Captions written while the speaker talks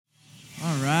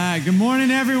All right. Good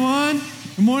morning, everyone.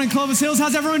 Good morning, Clovis Hills.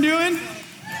 How's everyone doing?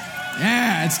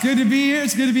 Yeah, it's good to be here.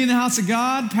 It's good to be in the house of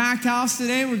God. Packed house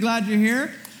today. We're glad you're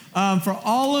here. For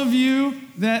all of you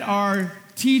that are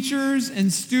teachers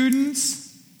and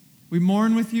students, we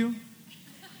mourn with you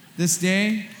this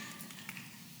day.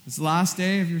 It's the last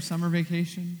day of your summer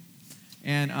vacation.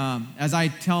 And as I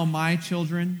tell my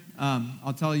children,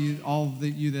 I'll tell you, all of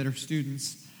you that are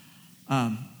students,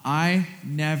 I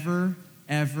never,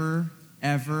 ever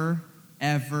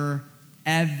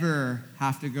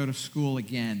have to go to school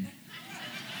again.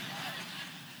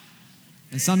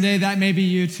 And someday that may be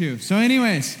you too. So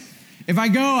anyways, if I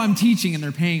go, I'm teaching and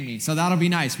they're paying me. So that'll be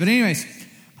nice. But anyways,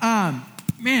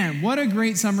 man, what a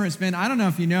great summer it's been. I don't know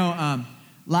if you know,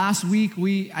 last week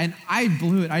I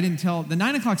blew it. I didn't tell. The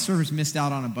 9 o'clock service missed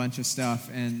out on a bunch of stuff.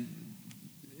 And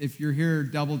if you're here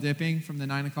double dipping from the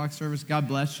 9 o'clock service, God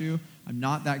bless you. I'm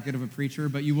not that good of a preacher,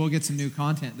 but you will get some new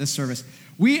content this service.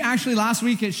 We actually, last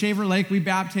week at Shaver Lake, we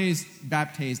baptized.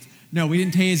 No, we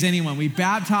didn't tase anyone. We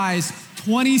baptized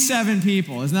 27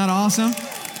 people. Isn't that awesome?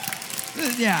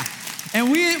 Yeah.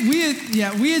 And we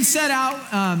had set out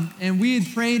and we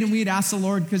had prayed and we had asked the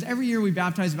Lord, because every year we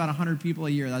baptize about 100 people a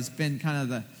year. That's been kind of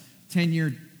the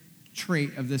 10-year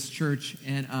trait of this church.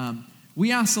 And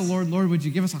we asked the Lord, would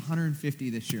you give us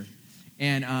 150 this year?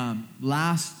 And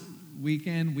last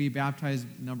weekend, we baptized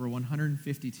number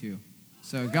 152.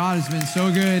 So God has been so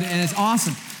good, and it's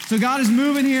awesome. So God is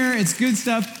moving here. It's good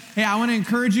stuff. Hey, I want to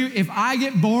encourage you, if I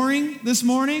get boring this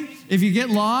morning, if you get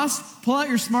lost, pull out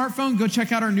your smartphone, go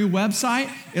check out our new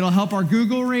website. It'll help our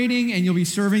Google rating, and you'll be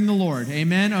serving the Lord.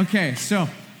 Amen? Okay, so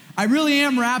I really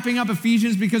am wrapping up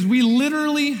Ephesians because we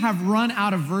literally have run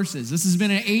out of verses. This has been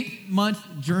an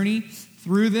 8-month journey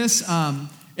through this.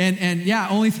 And yeah,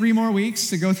 only 3 more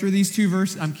weeks to go through these 2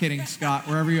 verses. I'm kidding, Scott,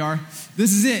 wherever you are.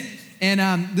 This is it. And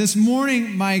this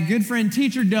morning, my good friend,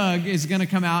 Teacher Doug, is going to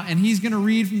come out, and he's going to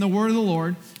read from the Word of the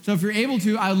Lord. So if you're able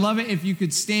to, I'd love it if you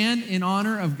could stand in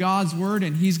honor of God's Word,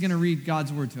 and he's going to read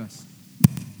God's Word to us.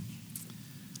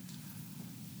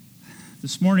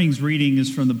 This morning's reading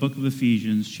is from the book of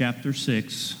Ephesians, chapter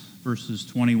 6, verses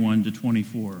 21 to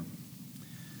 24.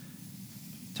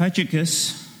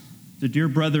 Tychicus, the dear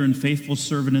brother and faithful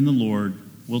servant in the Lord,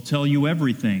 will tell you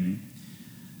everything,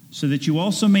 so that you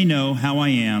also may know how I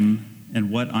am and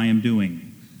what I am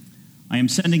doing. I am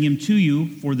sending him to you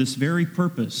for this very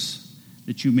purpose,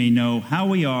 that you may know how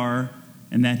we are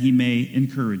and that he may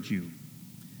encourage you.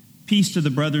 Peace to the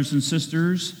brothers and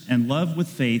sisters, and love with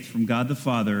faith from God the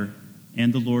Father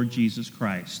and the Lord Jesus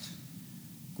Christ.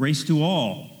 Grace to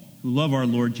all who love our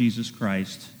Lord Jesus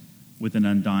Christ with an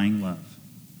undying love.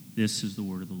 This is the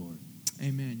word of the Lord.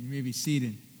 Amen. You may be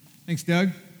seated. Thanks, Doug.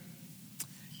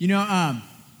 You know,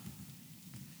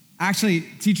 actually,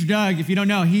 Teacher Doug, if you don't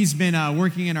know, he's been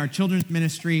working in our children's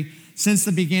ministry since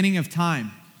the beginning of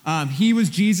time. He was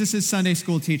Jesus' Sunday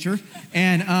school teacher,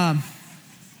 and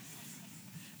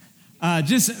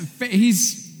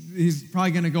he's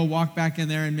probably going to go walk back in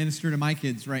there and minister to my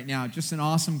kids right now. Just an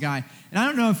awesome guy. And I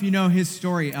don't know if you know his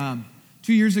story.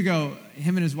 2 years ago,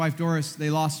 him and his wife Doris,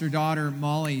 they lost their daughter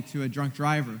Molly to a drunk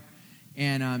driver.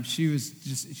 And she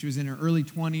was in her early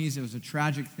 20s. It was a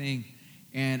tragic thing,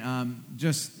 and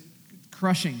just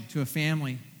crushing to a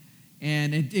family.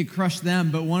 And it crushed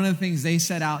them. But one of the things they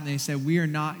set out, and they said, we are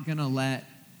not going to let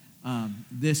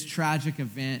this tragic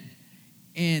event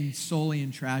end solely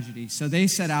in tragedy. So they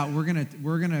set out, we're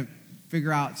gonna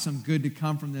figure out some good to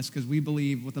come from this, because we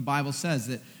believe what the Bible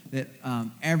says, that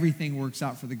everything works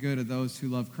out for the good of those who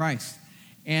love Christ.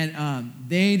 And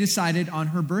they decided on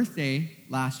her birthday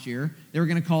last year, they were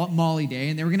going to call it Molly Day,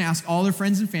 and they were going to ask all their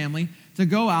friends and family to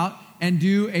go out and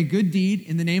do a good deed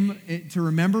in the name to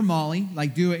remember Molly,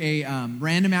 like do a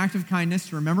random act of kindness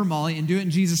to remember Molly, and do it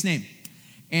in Jesus' name.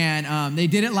 And they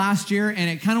did it last year, and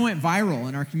it kind of went viral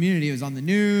in our community. It was on the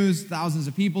news. Thousands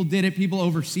of people did it. People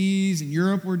overseas in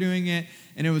Europe were doing it,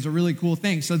 and it was a really cool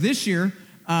thing. So this year,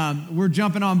 we're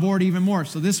jumping on board even more.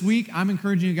 So this week, I'm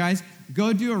encouraging you guys,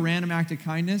 go do a random act of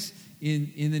kindness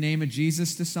in the name of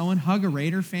Jesus to someone. Hug a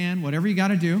Raider fan, whatever you got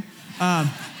to do. I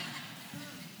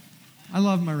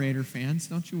love my Raider fans,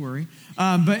 don't you worry.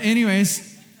 But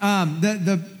anyways,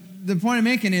 the point I'm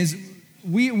making is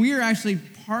we are actually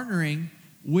partnering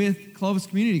with Clovis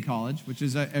Community College, which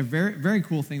is a very, very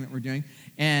cool thing that we're doing.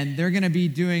 And they're going to be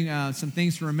doing some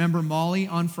things to remember Molly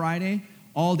on Friday,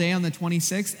 all day on the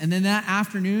 26th. And then that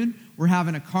afternoon, we're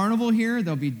having a carnival here.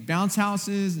 There'll be bounce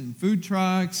houses and food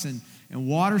trucks and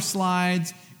water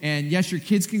slides. And yes, your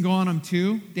kids can go on them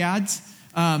too, dads.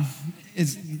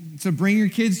 So bring your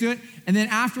kids to it. And then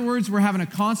afterwards, we're having a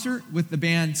concert with the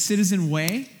band Citizen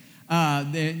Way.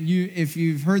 If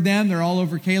you've heard them, they're all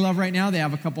over K-Love right now. They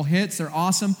have a couple hits. They're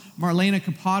awesome. Marlena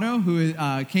Capato, who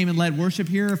came and led worship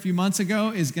here a few months ago,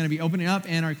 is going to be opening up,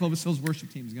 and our Clovis Hills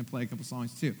worship team is going to play a couple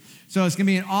songs too. So it's going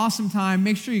to be an awesome time.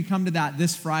 Make sure you come to that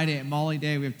this Friday at Molly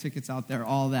Day. We have tickets out there,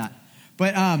 all that.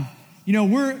 But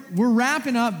we're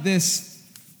wrapping up this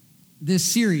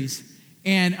series,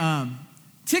 and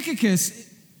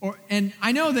Tychicus, and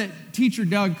I know that Teacher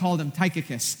Doug called him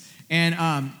Tychicus, and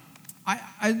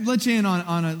I let you in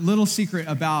on a little secret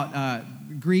about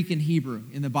Greek and Hebrew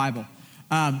in the Bible.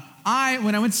 When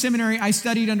I went to seminary, I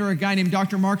studied under a guy named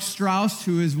Dr. Mark Strauss,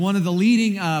 who is one of the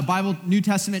leading Bible New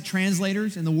Testament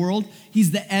translators in the world.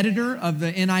 He's the editor of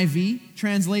the NIV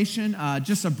translation,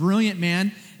 just a brilliant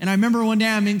man. And I remember one day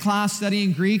I'm in class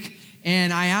studying Greek,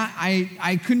 and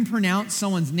I couldn't pronounce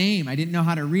someone's name. I didn't know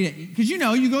how to read it. Because,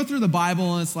 you go through the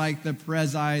Bible, and it's like the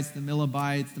Perizzites, the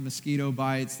Nilobites, the mosquito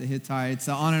bites, the Hittites,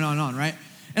 on and on, right?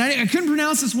 And I couldn't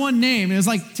pronounce this one name. It was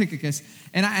like Tychicus.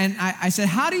 And I said,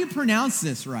 how do you pronounce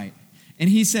this right? And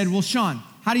he said, well, Sean,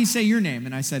 how do you say your name?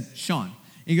 And I said, Sean.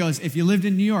 He goes, if you lived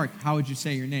in New York, how would you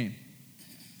say your name?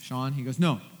 Sean? He goes,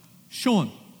 no,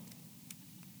 Sean.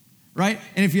 Right?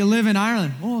 And if you live in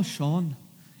Ireland, oh, Sean.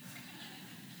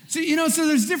 So, so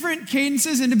there's different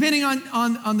cadences, and depending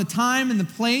on the time and the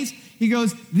place, he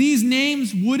goes, these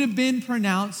names would have been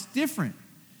pronounced different.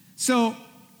 So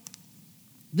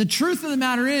the truth of the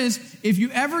matter is, if you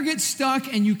ever get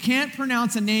stuck and you can't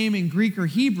pronounce a name in Greek or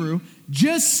Hebrew,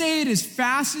 just say it as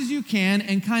fast as you can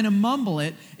and kind of mumble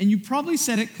it, and you probably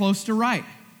said it close to right.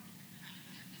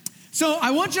 So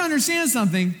I want you to understand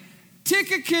something.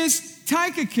 Tychicus,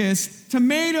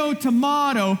 tomato,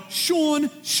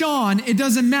 Sean, it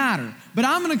doesn't matter. But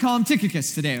I'm going to call him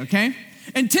Tychicus today, okay?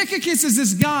 And Tychicus is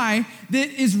this guy that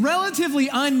is relatively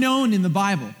unknown in the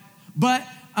Bible. But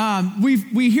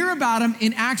we hear about him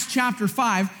in Acts chapter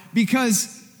 5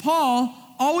 because Paul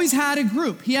always had a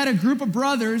group. He had a group of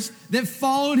brothers that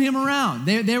followed him around.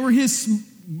 They were his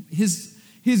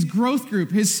growth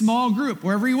group, his small group,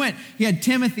 wherever he went. He had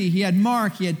Timothy, he had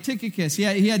Mark, he had Tychicus,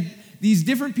 he had these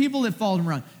different people that followed him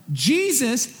around.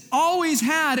 Jesus always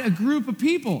had a group of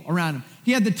people around him.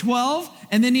 He had the 12,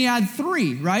 and then he had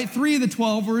 3, right? 3 of the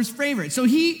 12 were his favorites. So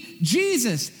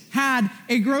Jesus had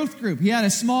a growth group. He had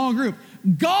a small group.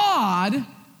 God,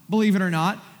 believe it or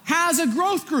not, has a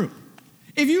growth group.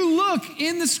 If you look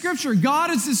in the scripture, God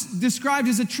is described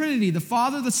as a Trinity, the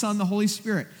Father, the Son, the Holy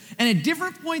Spirit. And at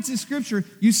different points in scripture,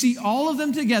 you see all of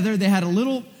them together. They had a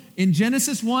little, in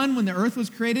Genesis 1, when the earth was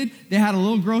created, they had a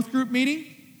little growth group meeting.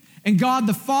 And God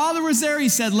the Father was there. He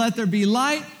said, let there be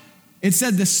light. It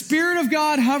said the Spirit of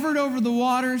God hovered over the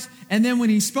waters. And then when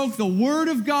he spoke the Word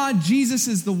of God, Jesus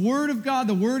is the Word of God,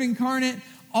 the Word incarnate.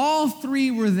 All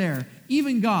 3 were there.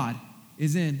 Even God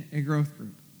is in a growth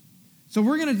group. So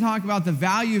we're going to talk about the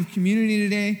value of community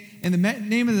today. And the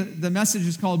name of the message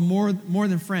is called More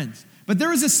Than Friends. But there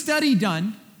was a study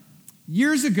done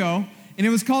years ago, and it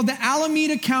was called the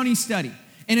Alameda County Study.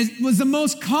 And it was the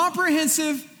most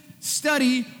comprehensive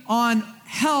study on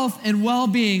health and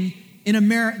well-being in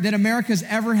that America's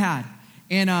ever had.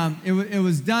 And it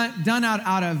was done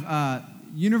out of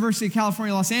University of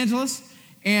California, Los Angeles.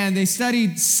 And they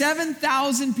studied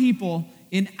 7,000 people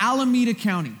in Alameda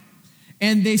County.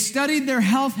 And they studied their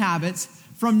health habits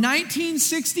from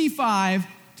 1965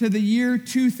 to the year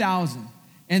 2000.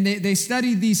 And they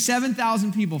studied these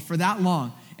 7,000 people for that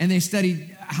long. And they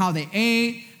studied how they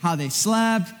ate, how they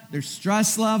slept, their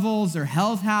stress levels, their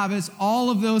health habits,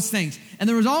 all of those things. And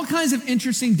there was all kinds of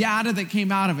interesting data that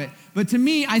came out of it. But to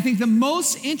me, I think the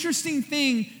most interesting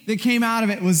thing that came out of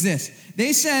it was this.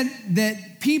 They said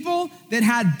that people that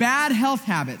had bad health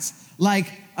habits, like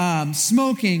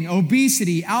smoking,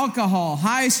 obesity, alcohol,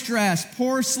 high stress,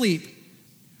 poor sleep,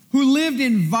 who lived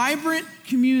in vibrant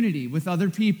community with other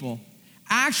people,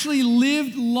 actually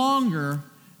lived longer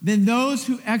than those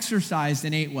who exercised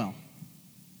and ate well.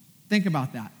 Think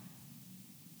about that.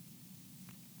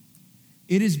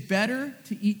 It is better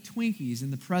to eat Twinkies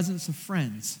in the presence of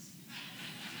friends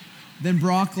than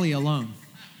broccoli alone.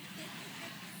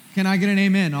 Can I get an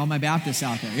amen, all my Baptists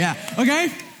out there? Yeah, okay?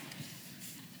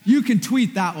 You can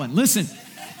tweet that one. Listen,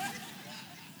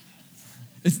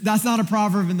 that's not a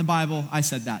proverb in the Bible. I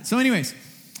said that. So anyways,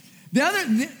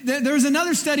 there was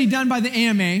another study done by the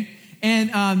AMA,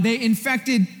 and they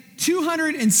infected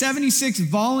 276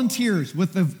 volunteers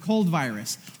with the cold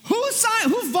virus.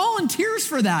 Who volunteers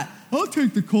for that? I'll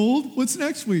take the cold. What's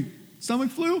next week?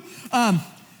 Stomach flu?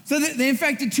 So they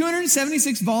infected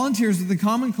 276 volunteers with the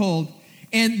common cold,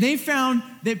 and they found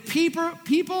that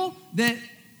people that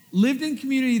lived in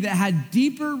community that had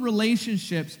deeper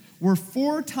relationships were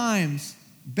 4 times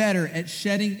better at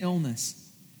shedding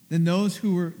illness than those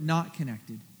who were not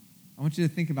connected. I want you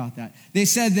to think about that. They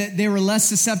said that they were less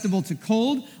susceptible to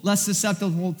cold, less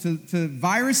susceptible to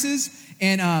viruses,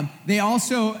 and they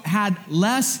also had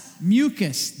less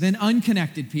mucus than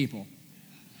unconnected people.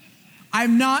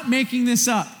 I'm not making this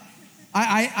up.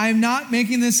 I'm not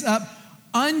making this up.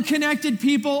 Unconnected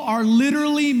people are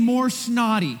literally more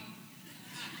snotty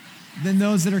than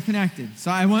those that are connected.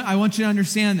 So I want you to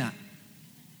understand that.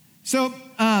 So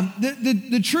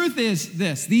the truth is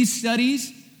this: these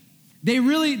studies,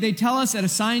 they tell us at a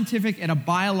scientific, at a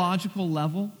biological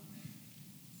level,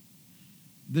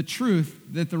 the truth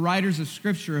that the writers of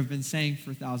Scripture have been saying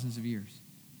for thousands of years.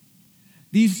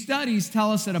 These studies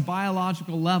tell us at a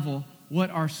biological level what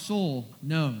our soul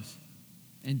knows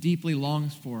and deeply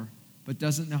longs for, but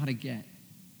doesn't know how to get,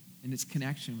 in its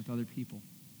connection with other people.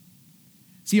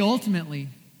 See, ultimately,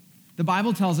 the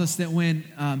Bible tells us that when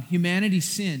humanity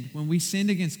sinned, when we sinned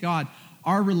against God,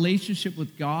 our relationship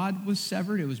with God was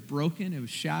severed, it was broken, it was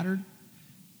shattered,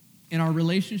 and our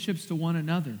relationships to one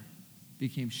another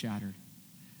became shattered.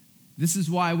 This is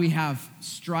why we have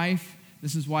strife.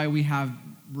 This is why we have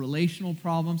relational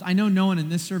problems. I know no one in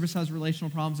this service has relational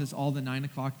problems. It's all the 9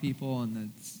 o'clock people and the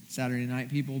Saturday night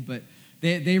people, but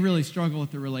they really struggle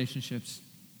with their relationships.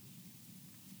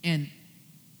 And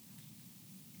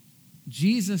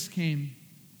Jesus came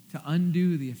to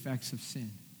undo the effects of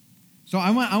sin. So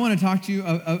I want to talk to you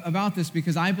about this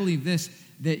because I believe this,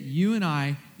 that you and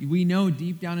I, we know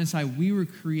deep down inside we were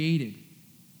created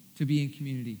to be in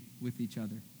community with each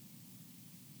other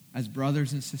as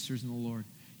brothers and sisters in the Lord.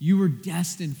 You were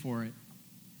destined for it.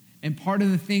 And part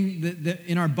of the thing that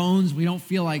in our bones we don't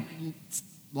feel like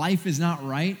life is not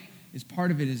right, is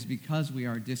part of it is because we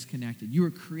are disconnected. You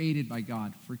were created by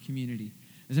God for community.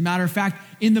 As a matter of fact,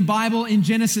 in the Bible, in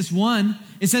Genesis 1,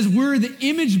 it says we're the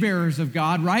image bearers of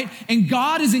God, right? And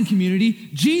God is in community.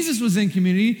 Jesus was in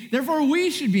community. Therefore, we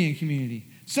should be in community.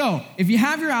 So, if you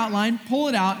have your outline, pull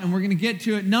it out, and we're going to get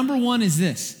to it. Number one is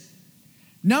this.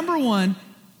 Number one,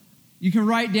 you can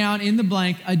write down in the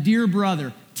blank, a dear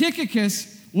brother.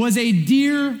 Tychicus was a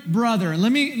dear brother. And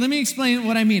let me explain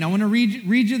what I mean. I want to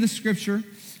read you the scripture.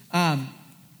 And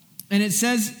it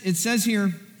says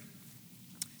here,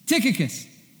 Tychicus,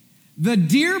 the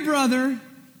dear brother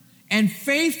and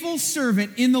faithful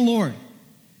servant in the Lord,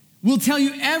 will tell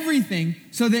you everything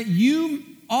so that you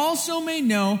also may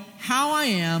know how I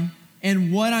am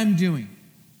and what I'm doing.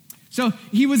 So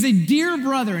he was a dear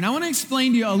brother, and I want to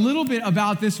explain to you a little bit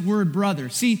about this word brother.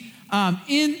 See,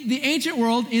 in the ancient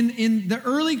world, in the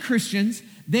early Christians,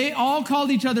 they all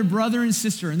called each other brother and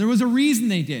sister, and there was a reason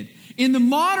they did. In the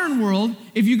modern world,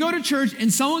 if you go to church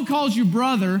and someone calls you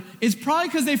brother, it's probably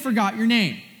because they forgot your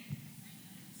name.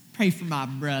 Pray for my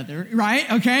brother,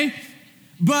 right? Okay?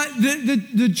 But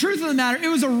the truth of the matter, it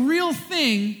was a real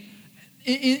thing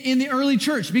in the early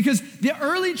church, because the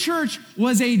early church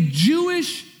was a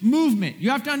Jewish movement.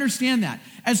 You have to understand that.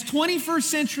 As 21st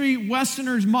century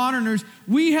Westerners, moderners,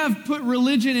 we have put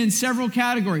religion in several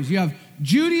categories. You have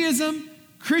Judaism,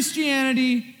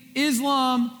 Christianity,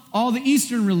 Islam, all the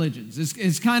Eastern religions.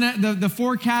 It's kind of the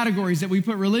four categories that we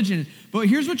put religion in. But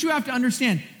here's what you have to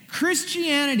understand.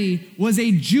 Christianity was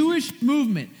a Jewish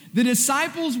movement. The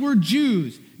disciples were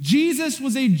Jews. Jesus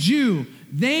was a Jew.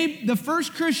 The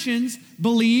first Christians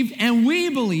believed, and we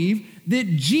believe, that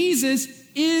Jesus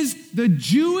is the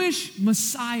Jewish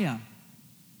Messiah,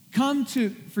 come to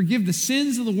forgive the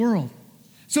sins of the world.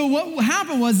 So what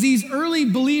happened was these early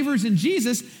believers in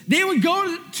Jesus, they would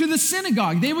go to the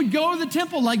synagogue. They would go to the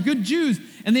temple like good Jews,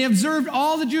 and they observed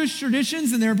all the Jewish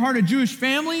traditions, and they were part of Jewish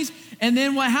families. And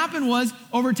then what happened was,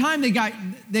 over time, they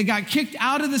got kicked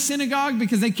out of the synagogue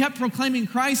because they kept proclaiming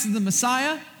Christ as the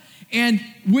Messiah. And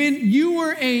when you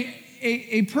were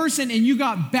a person and you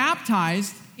got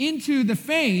baptized into the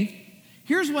faith,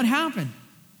 here's what happened.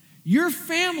 Your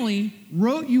family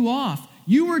wrote you off.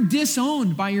 You were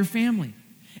disowned by your family.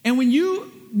 And when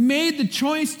you made the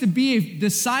choice to be a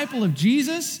disciple of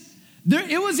Jesus,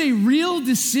 it was a real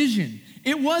decision.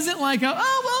 It wasn't like,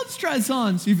 let's try this on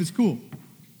and see if it's cool.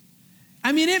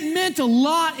 I mean, it meant a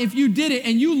lot if you did it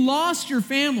and you lost your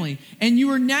family. And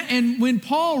and when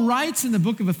Paul writes in the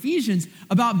book of Ephesians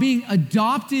about being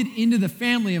adopted into the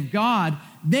family of God,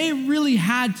 they really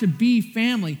had to be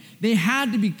family. They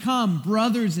had to become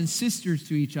brothers and sisters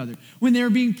to each other. When they were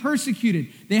being persecuted,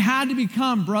 they had to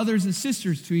become brothers and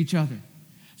sisters to each other.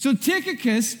 So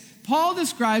Tychicus, Paul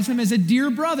describes him as a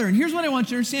dear brother. And here's what I want you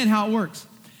to understand how it works.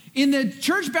 In the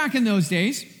church back in those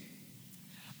days,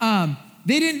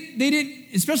 they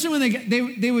didn't, especially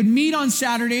when they would meet on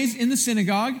Saturdays in the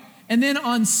synagogue, and then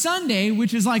on Sunday,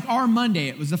 which is like our Monday,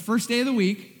 it was the first day of the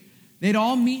week, they'd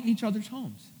all meet in each other's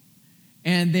homes.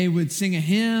 And they would sing a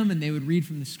hymn, and they would read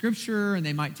from the scripture, and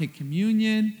they might take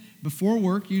communion before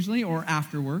work usually, or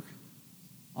after work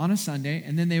on a Sunday,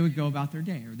 and then they would go about their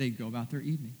day, or they'd go about their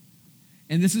evening.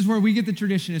 And this is where we get the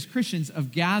tradition as Christians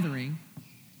of gathering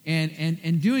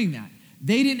and doing that.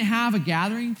 They didn't have a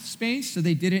gathering space, so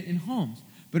they did it in homes.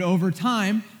 But over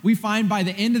time, we find by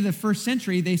the end of the first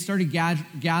century, they started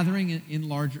gathering in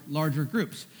larger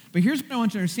groups. But here's what I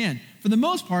want you to understand. For the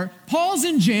most part, Paul's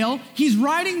in jail. He's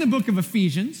writing the book of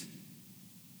Ephesians.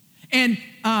 And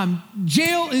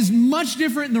jail is much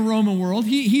different in the Roman world.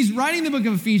 He's writing the book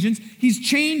of Ephesians. He's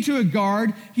chained to a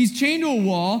guard. He's chained to a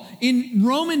wall. In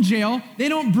Roman jail, they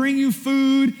don't bring you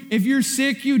food. If you're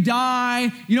sick, you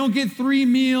die. You don't get 3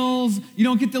 meals. You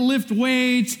don't get to lift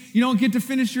weights. You don't get to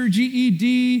finish your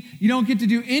GED. You don't get to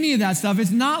do any of that stuff.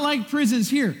 It's not like prisons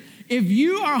here. If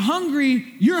you are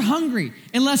hungry, you're hungry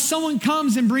unless someone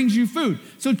comes and brings you food.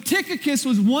 So Tychicus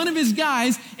was one of his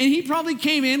guys, and he probably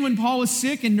came in when Paul was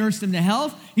sick and nursed him to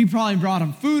health. He probably brought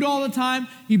him food all the time.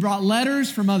 He brought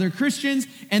letters from other Christians.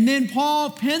 And then Paul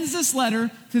pens this letter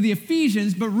to the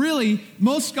Ephesians, but really,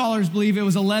 most scholars believe it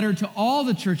was a letter to all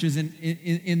the churches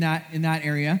in that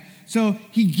area. So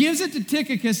he gives it to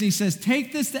Tychicus, and he says,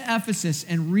 take this to Ephesus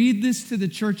and read this to the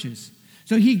churches.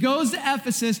 So he goes to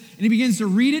Ephesus and he begins to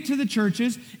read it to the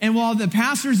churches. And while the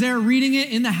pastor's there reading it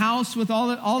in the house with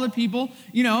all the people,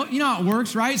 you know how it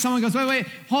works, right? Someone goes, wait,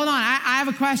 hold on, I have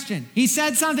a question. He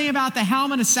said something about the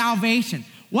helmet of salvation.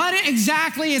 What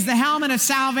exactly is the helmet of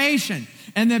salvation?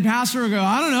 And the pastor would go,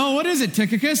 I don't know, what is it,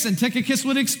 Tychicus? And Tychicus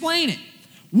would explain it.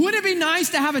 Wouldn't it be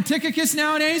nice to have a Tychicus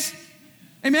nowadays?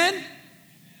 Amen?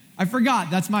 I forgot,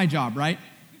 that's my job, right?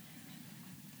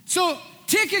 So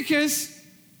Tychicus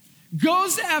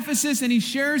goes to Ephesus and he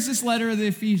shares this letter of the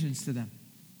Ephesians to them.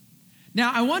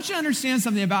 Now, I want you to understand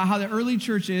something about how the early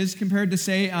church is compared to,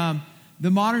 say,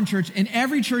 the modern church. And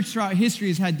every church throughout history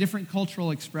has had different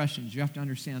cultural expressions. You have to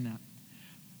understand that.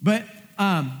 But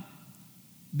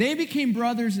they became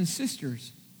brothers and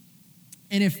sisters.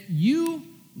 And if you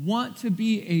want to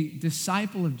be a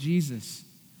disciple of Jesus,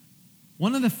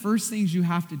 one of the first things you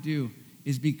have to do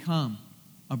is become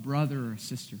a brother or a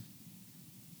sister.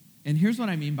 And here's what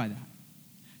I mean by that.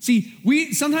 See,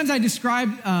 sometimes I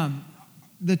describe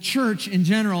the church in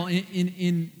general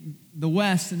in the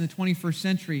West in the 21st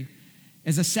century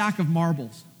as a sack of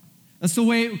marbles. That's the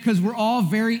way, because we're all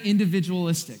very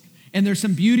individualistic. And there's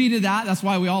some beauty to that. That's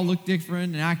why we all look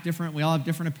different and act different. We all have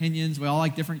different opinions. We all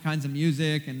like different kinds of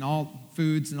music and all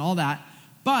foods and all that.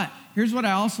 But here's what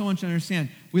I also want you to understand.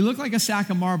 We look like a sack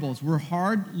of marbles. We're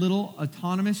hard little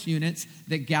autonomous units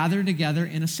that gather together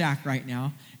in a sack right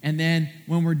now. And then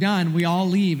when we're done, we all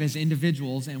leave as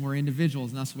individuals, and we're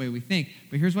individuals, and that's the way we think.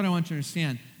 But here's what I want you to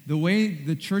understand. The way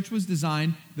the church was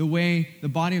designed, the way the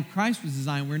body of Christ was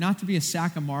designed, we're not to be a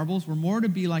sack of marbles. We're more to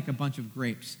be like a bunch of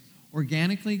grapes,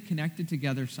 organically connected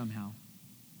together somehow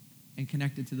and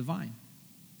connected to the vine.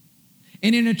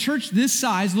 And in a church this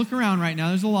size, look around right now,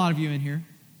 there's a lot of you in here.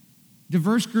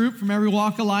 Diverse group from every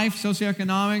walk of life,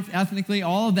 socioeconomic, ethnically,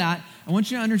 all of that. I want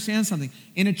you to understand something.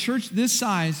 In a church this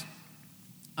size,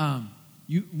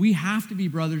 we have to be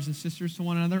brothers and sisters to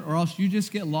one another, or else you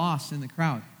just get lost in the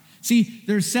crowd. See,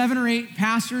 there's 7 or 8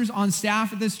 pastors on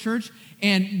staff at this church,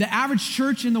 and the average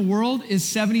church in the world is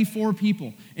 74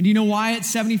 people. And do you know why it's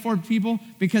 74 people?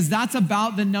 Because that's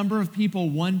about the number of people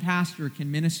one pastor can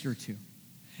minister to.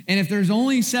 And if there's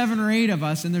only 7 or 8 of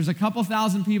us, and there's a couple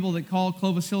thousand people that call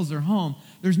Clovis Hills their home,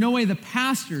 there's no way the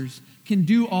pastors can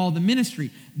do all the ministry.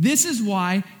 This is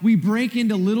why we break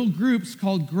into little groups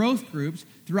called growth groups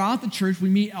throughout the church. We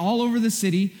meet all over the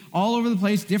city, all over the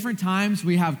place, different times.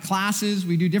 We have classes,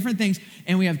 we do different things,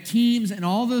 and we have teams and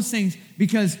all those things,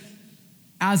 because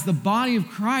as the body of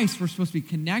Christ, we're supposed to be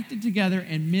connected together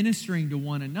and ministering to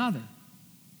one another.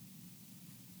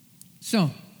 So,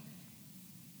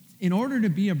 in order to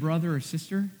be a brother or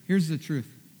sister, here's the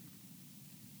truth.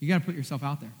 You got to put yourself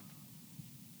out there.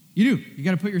 You do. You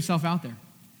got to put yourself out there.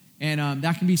 And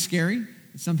that can be scary.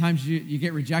 Sometimes you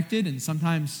get rejected, and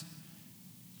sometimes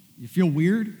you feel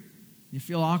weird, you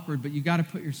feel awkward, but you got to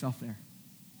put yourself there.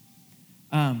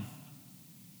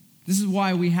 This is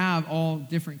why we have all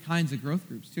different kinds of growth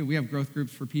groups, too. We have growth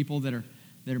groups for people that are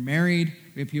married.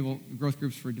 We have growth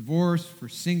groups for divorce, for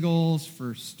singles,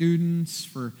 for students,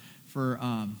 for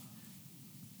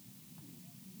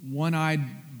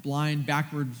one-eyed, blind,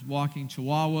 backwards walking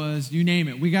chihuahuas, you name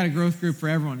it. We got a growth group for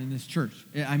everyone in this church.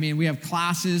 I mean, we have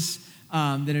classes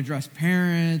that address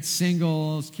parents,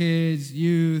 singles, kids,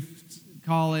 youth,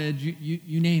 college,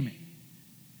 you name it.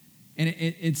 And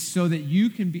it's so that you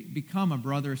can become a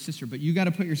brother or sister, but you got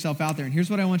to put yourself out there. And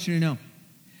here's what I want you to know.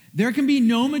 There can be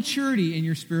no maturity in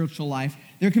your spiritual life.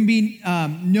 There can be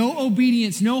no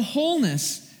obedience, no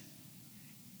wholeness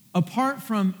apart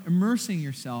from immersing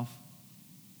yourself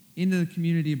into the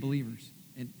community of believers.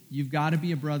 And you've got to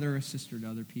be a brother or a sister to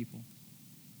other people.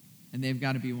 And they've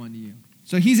got to be one to you.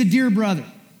 So he's a dear brother,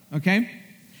 okay?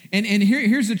 And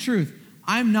here's the truth.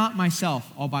 I'm not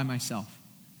myself all by myself.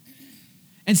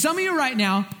 And some of you right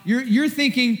now, you're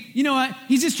thinking, you know what?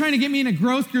 He's just trying to get me in a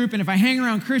growth group, and if I hang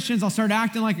around Christians, I'll start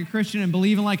acting like a Christian and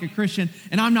believing like a Christian,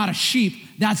 and I'm not a sheep.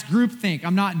 That's groupthink.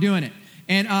 I'm not doing it.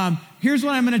 And here's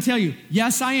what I'm going to tell you.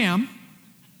 Yes, I am.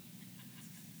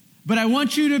 But I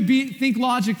want you to think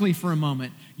logically for a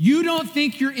moment. You don't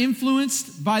think you're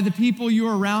influenced by the people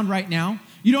you're around right now.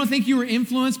 You don't think you were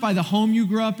influenced by the home you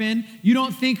grew up in. You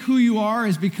don't think who you are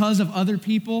is because of other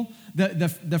people,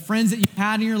 the friends that you've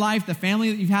had in your life, the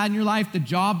family that you've had in your life, the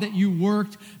job that you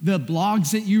worked, the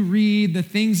blogs that you read, the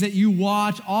things that you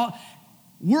watch.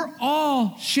 We're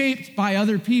all shaped by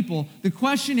other people. The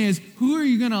question is, who are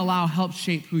you going to allow help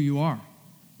shape who you are?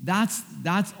 That's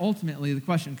ultimately the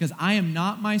question, because I am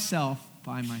not myself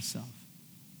by myself.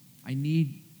 I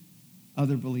need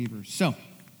other believers. So,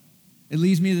 it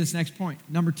leads me to this next point.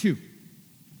 Number 2.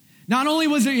 Not only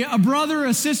was he a brother or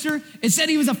a sister, it said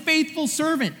he was a faithful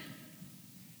servant.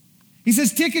 He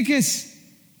says, Tychicus,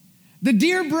 the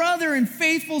dear brother and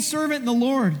faithful servant in the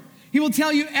Lord. He will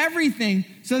tell you everything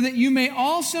so that you may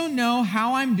also know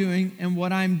how I'm doing and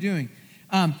what I'm doing.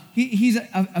 He's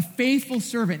a faithful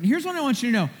servant. And here's what I want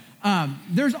you to know.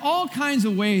 There's all kinds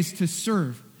of ways to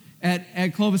serve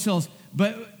at Clovis Hills,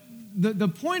 but the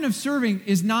point of serving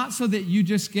is not so that you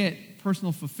just get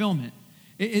personal fulfillment.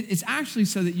 It's actually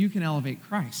so that you can elevate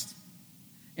Christ.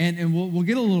 And we'll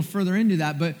get a little further into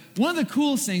that. But one of the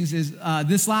coolest things is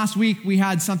this last week we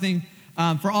had something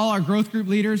for all our growth group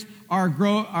leaders. Our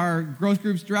growth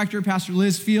group's director, Pastor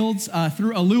Liz Fields,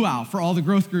 threw a luau for all the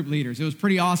growth group leaders. It was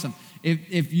pretty awesome.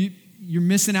 If you're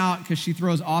missing out because she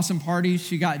throws awesome parties,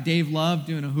 she got Dave Love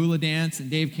doing a hula dance and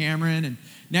Dave Cameron. And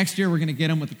next year we're going to get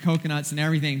him with the coconuts and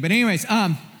everything. But anyways,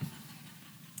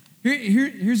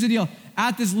 here's the deal.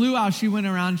 At this luau, she went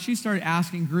around and she started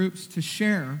asking groups to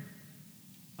share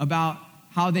about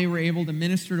how they were able to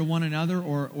minister to one another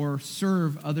or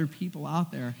serve other people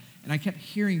out there. And I kept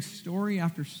hearing story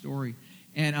after story.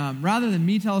 And rather than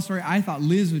me tell a story, I thought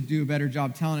Liz would do a better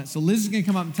job telling it. So Liz is going to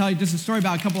come up and tell you just a story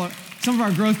about some of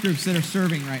our growth groups that are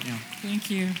serving right now. Thank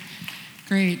you.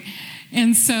 Great.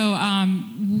 And so,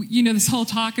 this whole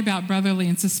talk about brotherly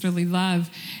and sisterly love,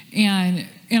 and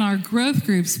in our growth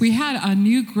groups, we had a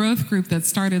new growth group that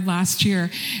started last year.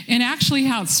 And actually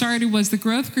how it started was the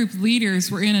growth group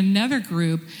leaders were in another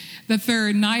group that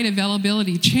their night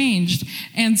availability changed.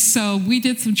 And so we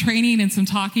did some training and some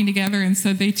talking together, and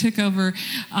so they took over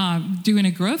doing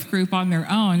a growth group on their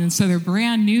own, and so they're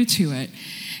brand new to it.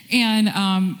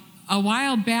 And a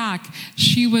while back,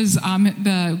 she was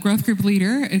the growth group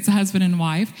leader, it's a husband and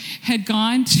wife, she had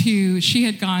gone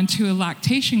to a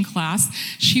lactation class.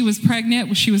 She was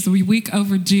pregnant, she was a week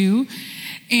overdue,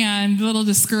 and a little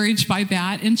discouraged by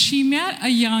that. And she met a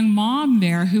young mom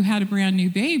there who had a brand new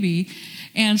baby,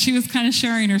 and she was kind of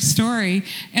sharing her story,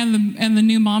 and the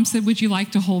new mom said, "Would you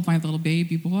like to hold my little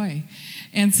baby boy?"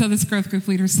 And so this growth group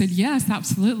leader said, "Yes,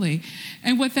 absolutely."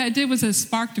 And what that did was it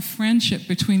sparked a friendship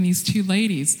between these two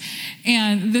ladies.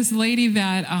 And this lady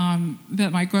that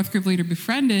my growth group leader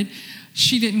befriended,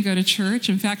 she didn't go to church.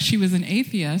 In fact, she was an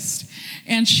atheist.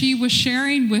 And she was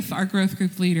sharing with our growth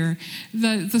group leader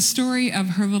the story of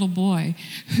her little boy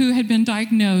who had been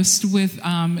diagnosed with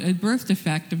a birth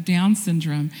defect of Down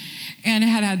syndrome and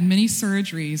had many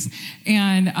surgeries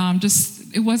and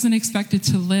it wasn't expected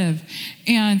to live.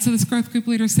 And so this growth group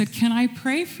leader said, "Can I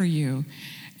pray for you?"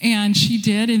 And she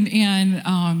did, and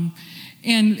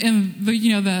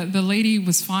the lady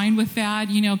was fine with that.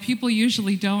 People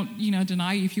usually don't,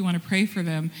 deny you if you want to pray for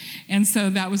them. And so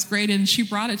that was great. And she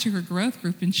brought it to her growth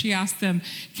group and she asked them,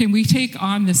 "Can we take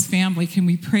on this family? Can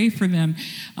we pray for them?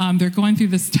 They're going through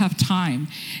this tough time."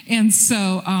 And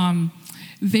so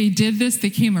they did this. They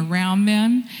came around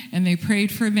them and they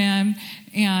prayed for them.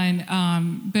 And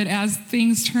but as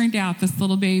things turned out, this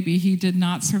little baby, he did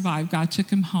not survive. God took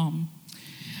him home.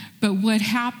 But what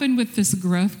happened with this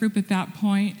growth group at that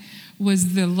point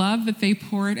was the love that they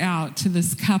poured out to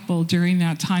this couple during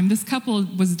that time. This couple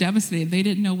was devastated. They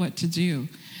didn't know what to do.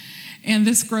 And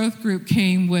this growth group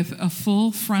came with a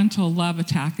full frontal love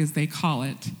attack, as they call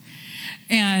it.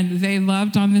 And they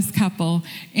loved on this couple.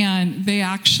 And the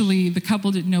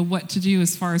couple didn't know what to do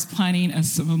as far as planning a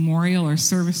memorial or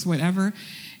service, whatever.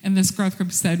 And this growth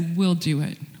group said, we'll do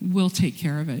it. We'll take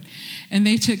care of it. And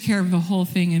they took care of the whole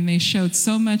thing, and they showed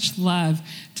so much love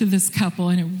to this couple,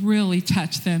 and it really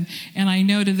touched them. And I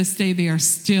know to this day they are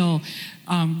still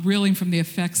reeling from the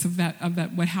effects of that,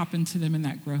 what happened to them in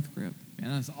that growth group.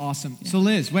 Man, that's awesome. Yeah. So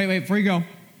Liz, wait, before you go,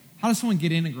 how does someone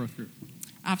get in a growth group?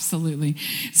 Absolutely.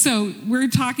 So we're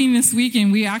talking this week,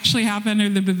 and we actually have under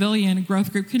the Pavilion a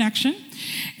growth group connection,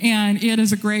 and it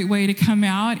is a great way to come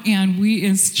out. And we,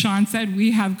 as Sean said,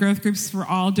 we have growth groups for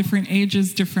all different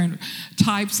ages, different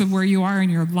types of where you are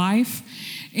in your life.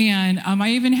 And I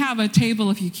even have a table.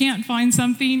 If you can't find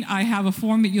something, I have a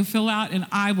form that you'll fill out, and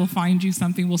I will find you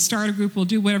something. We'll start a group. We'll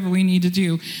do whatever we need to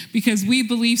do, because we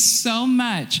believe so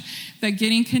much that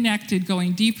getting connected,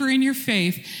 going deeper in your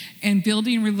faith, and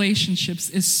building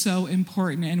relationships is so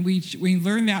important. And we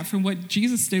learned that from what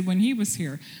Jesus did when he was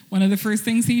here. One of the first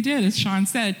things he did, as Sean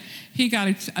said, he got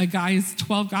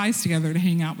 12 guys together to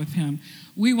hang out with him.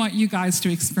 We want you guys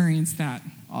to experience that.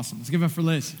 Awesome. Let's give it up for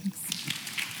Liz.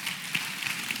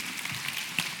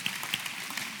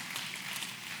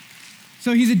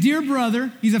 So he's a dear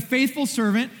brother. He's a faithful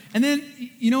servant. And then,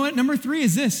 you know what? Number 3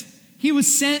 is this. He was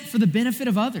sent for the benefit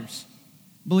of others,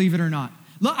 believe it or not.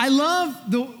 Look, I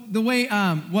love the way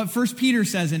what 1 Peter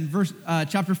says in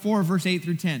chapter 4, verse 8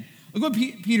 through 10. Look what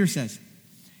Peter says.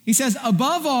 He says,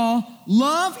 above all,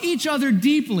 love each other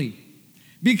deeply,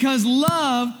 because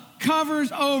love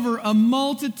covers over a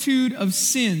multitude of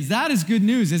sins. That is good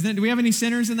news, isn't it? Do we have any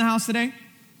sinners in the house today?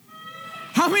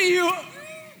 How many of you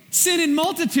sin in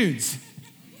multitudes?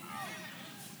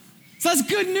 So that's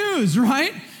good news,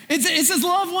 right? It says,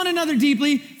 love one another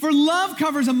deeply, for love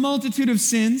covers a multitude of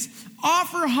sins.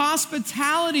 Offer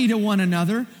hospitality to one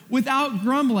another without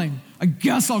grumbling. I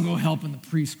guess I'll go help in the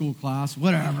preschool class,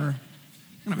 whatever.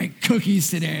 I'm going to make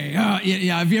cookies today.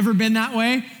 Yeah, have you ever been that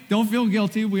way? Don't feel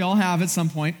guilty. We all have at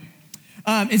some point.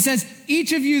 It says,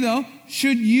 each of you, though,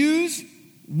 should use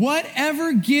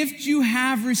whatever gift you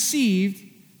have received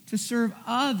to serve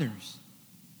others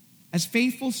as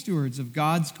faithful stewards of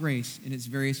God's grace in its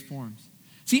various forms.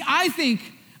 See, I think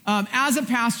as a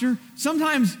pastor,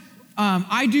 sometimes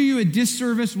I do you a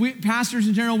disservice. Pastors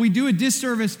in general, we do a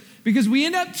disservice because we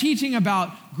end up teaching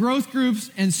about growth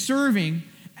groups and serving.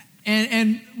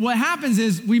 And what happens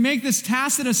is we make this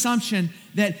tacit assumption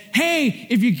that, hey,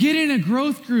 if you get in a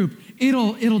growth group,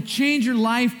 it'll change your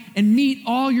life and meet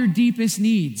all your deepest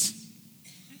needs.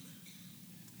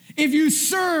 If you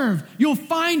serve, you'll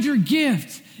find your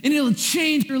gift and it'll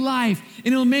change your life and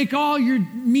it'll meet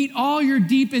all your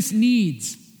deepest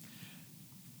needs.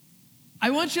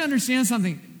 I want you to understand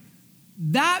something.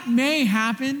 That may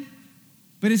happen,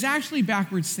 but it's actually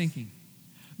backwards thinking.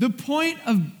 The point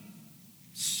of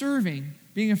serving,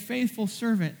 being a faithful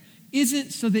servant,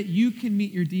 isn't so that you can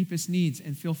meet your deepest needs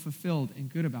and feel fulfilled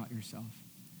and good about yourself.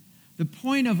 The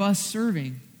point of us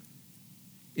serving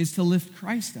is to lift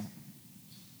Christ up.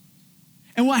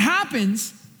 And what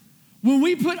happens when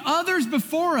we put others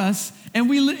before us and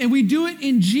we do it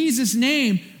in Jesus'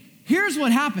 name, here's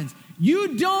what happens.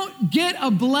 You don't get a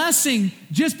blessing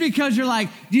just because you're like,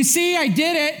 do you see, I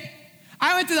did it.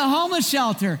 I went to the homeless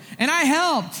shelter and I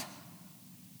helped.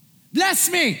 Bless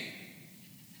me.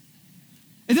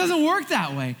 It doesn't work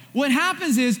that way. What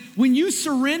happens is when you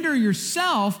surrender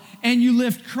yourself and you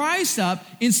lift Christ up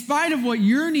in spite of what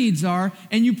your needs are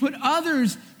and you put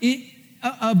others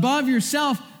above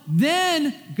yourself,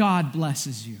 then God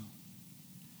blesses you.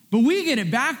 But we get it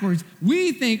backwards.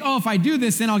 We think, if I do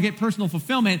this, then I'll get personal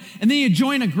fulfillment. And then you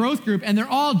join a growth group and they're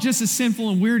all just as sinful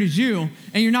and weird as you,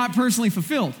 and you're not personally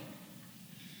fulfilled.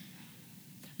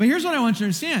 But here's what I want you to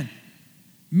understand.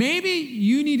 Maybe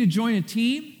you need to join a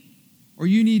team, or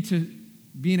you need to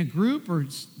be in a group, or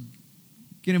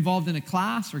get involved in a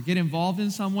class, or get involved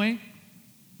in some way,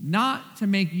 not to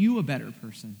make you a better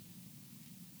person,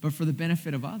 but for the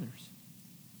benefit of others.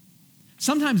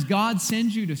 Sometimes God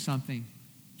sends you to something,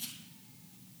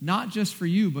 not just for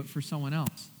you, but for someone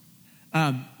else.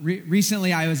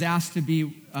 Recently, I was asked to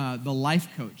be the life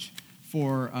coach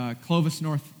for Clovis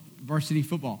North varsity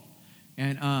football.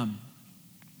 And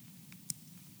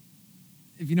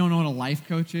if you don't know what a life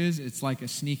coach is, it's like a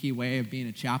sneaky way of being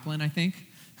a chaplain, I think.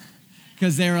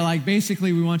 Because they were like,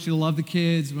 basically, we want you to love the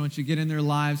kids. We want you to get in their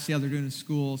lives, see how they're doing in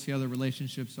school, see how their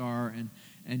relationships are,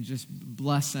 and just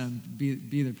bless them,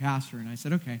 be their pastor. And I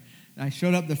said, okay. And I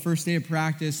showed up the first day of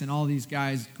practice, and all these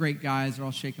guys, great guys, are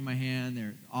all shaking my hand.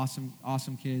 They're awesome,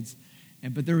 awesome kids.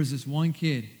 But there was this one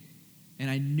kid, and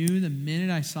I knew the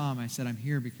minute I saw him, I said, I'm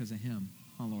here because of him,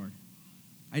 oh Lord.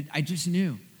 I just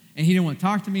knew. And he didn't want to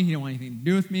talk to me. He didn't want anything to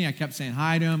do with me. I kept saying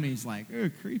hi to him, and he's like, oh,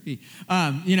 creepy.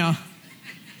 Probably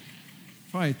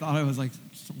thought I was like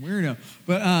some weirdo.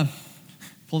 But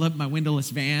pulled up my windowless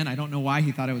van. I don't know why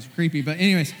he thought I was creepy. But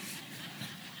anyways.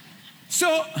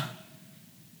 So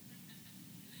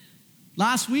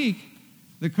last week,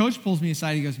 the coach pulls me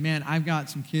aside. He goes, man, I've got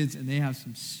some kids, and they have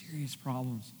some serious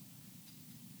problems.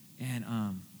 And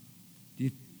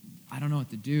I don't know what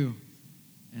to do.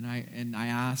 And I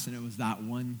asked, and it was that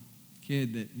one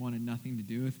kid that wanted nothing to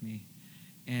do with me.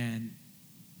 And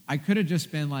I could have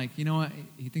just been like, you know what?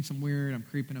 He thinks I'm weird. I'm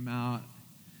creeping him out.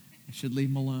 I should leave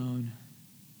him alone.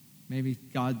 Maybe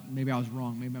I was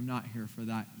wrong. Maybe I'm not here for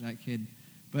that kid.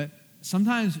 But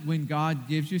sometimes when God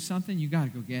gives you something, you got to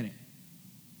go get it.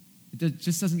 It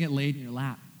just doesn't get laid in your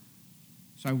lap.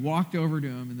 So I walked over to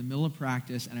him in the middle of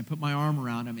practice, and I put my arm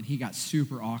around him, and he got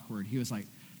super awkward. He was like,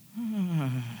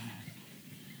 ah.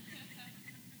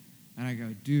 And I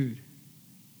go, dude,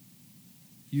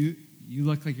 you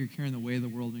look like you're carrying the weight of the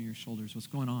world on your shoulders. What's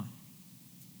going on?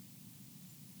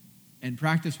 And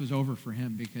practice was over for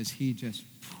him because he just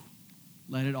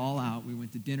let it all out. We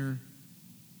went to dinner.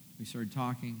 We started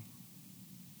talking.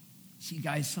 See,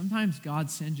 guys, sometimes God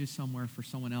sends you somewhere for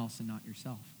someone else and not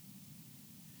yourself.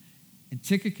 And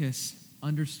Tychicus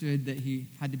understood that he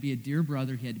had to be a dear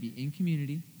brother. He had to be in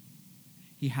community.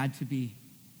 He had to be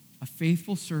a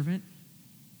faithful servant,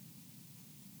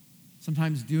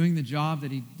 sometimes doing the job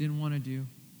that he didn't want to do,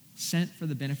 sent for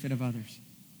the benefit of others.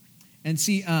 And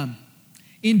see,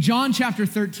 in John chapter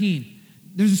 13,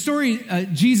 there's a story,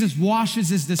 Jesus washes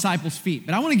his disciples' feet.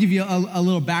 But I want to give you a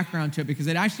little background to it because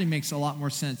it actually makes a lot more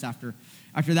sense after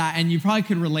that. And you probably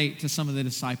could relate to some of the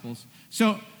disciples.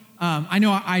 So I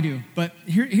know I do, but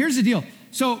here's the deal.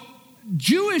 So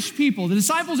Jewish people, the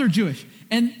disciples are Jewish,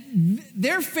 and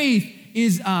their faith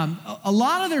is, a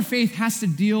lot of their faith has to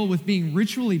deal with being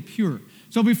ritually pure.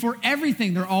 So before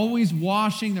everything, they're always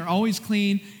washing, they're always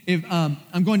clean. If I'm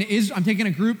taking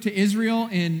a group to Israel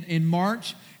in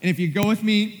March, and if you go with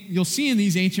me, you'll see in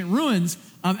these ancient ruins,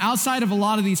 outside of a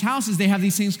lot of these houses, they have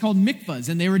these things called mikvahs,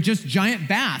 and they were just giant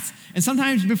baths. And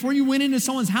sometimes before you went into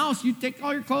someone's house, you'd take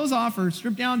all your clothes off or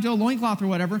strip down to a loincloth or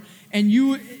whatever, and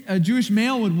a Jewish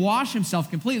male would wash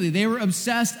himself completely. They were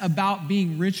obsessed about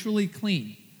being ritually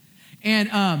clean.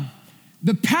 And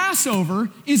the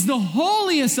Passover is the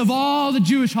holiest of all the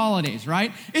Jewish holidays,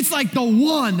 right? It's like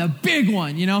the big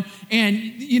one,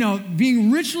 And, being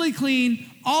ritually clean,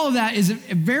 all of that is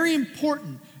very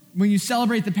important when you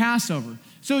celebrate the Passover.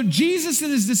 So Jesus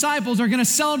and his disciples are going to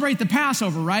celebrate the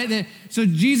Passover, right? So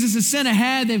Jesus is sent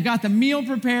ahead. They've got the meal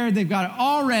prepared. They've got it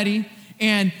all ready.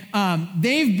 And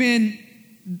they've been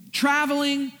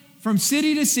traveling from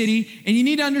city to city. And you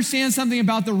need to understand something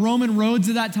about the Roman roads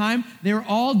of that time. They were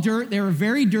all dirt. They were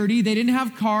very dirty. They didn't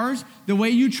have cars. The way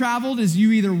you traveled is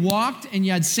you either walked and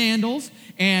you had sandals.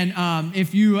 And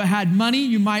if you had money,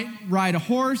 you might ride a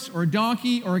horse or a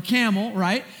donkey or a camel,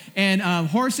 right? And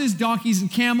horses, donkeys,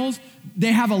 and camels,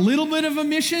 they have a little bit of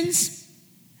emissions.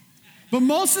 But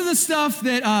most of the stuff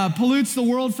that pollutes the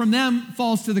world from them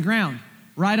falls to the ground,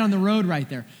 right on the road right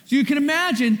there. So you can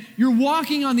imagine you're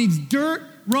walking on these dirt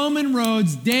Roman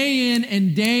roads day in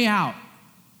and day out.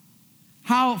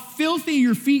 How filthy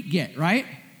your feet get, right?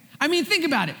 I mean, think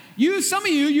about it. Some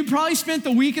of you probably spent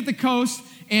the week at the coast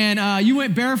and you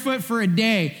went barefoot for a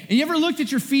day. And you ever looked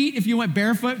at your feet if you went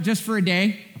barefoot just for a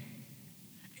day?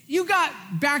 You got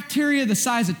bacteria the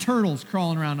size of turtles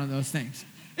crawling around on those things.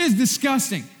 It's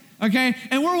disgusting, okay?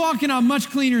 And we're walking on much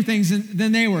cleaner things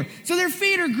than they were. So their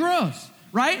feet are gross,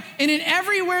 right? And in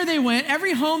everywhere they went,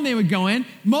 every home they would go in,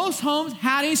 most homes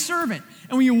had a servant.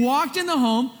 And when you walked in the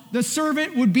home, the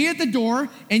servant would be at the door,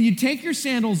 and you'd take your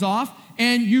sandals off,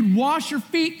 and you'd wash your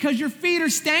feet because your feet are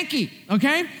stanky,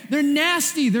 okay? They're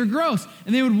nasty, they're gross,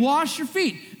 and they would wash your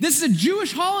feet. This is a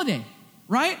Jewish holiday,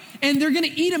 right? And they're going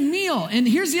to eat a meal. And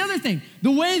here's the other thing.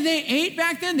 The way they ate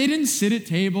back then, they didn't sit at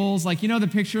tables. Like, the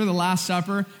picture of the Last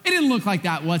Supper? It didn't look like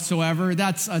that whatsoever.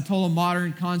 That's a total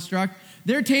modern construct.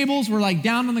 Their tables were like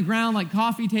down on the ground, like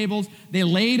coffee tables. They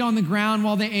laid on the ground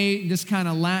while they ate, just kind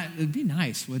of it'd be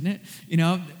nice, wouldn't it?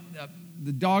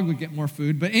 The dog would get more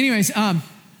food. But anyways,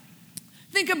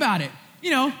 think about it.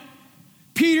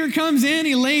 Peter comes in,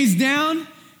 he lays down,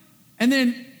 and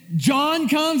then John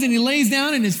comes and he lays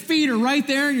down and his feet are right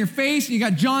there in your face, and you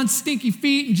got John's stinky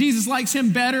feet, and Jesus likes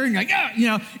him better, and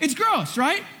you're like, it's gross,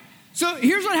 right? So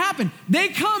here's what happened. They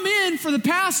come in for the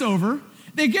Passover.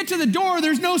 They get to the door,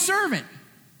 there's no servant.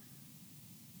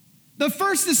 The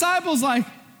first disciple's like,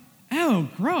 oh,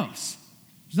 gross.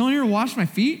 There's no one here to wash my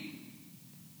feet?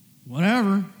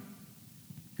 Whatever.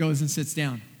 Goes and sits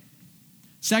down.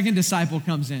 Second disciple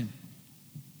comes in.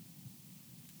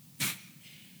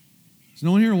 There's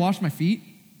no one here to wash my feet?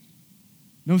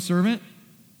 No servant?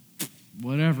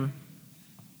 Whatever.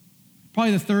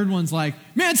 Probably the third one's like,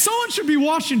 man, someone should be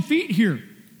washing feet here.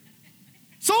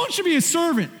 Someone should be a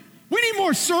servant. We need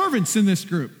more servants in this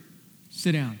group.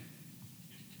 Sit down.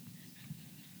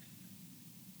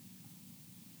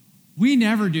 We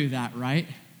never do that, right?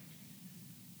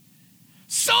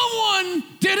 Someone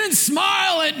didn't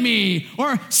smile at me. Or,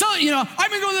 I've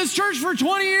been going to this church for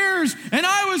 20 years and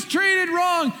I was treated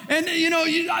wrong.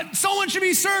 And, someone should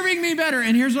be serving me better.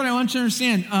 And here's what I want you to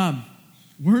understand.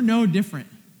 We're no different.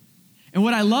 And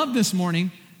what I love this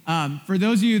morning, for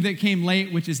those of you that came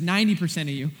late, which is 90% of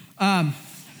you,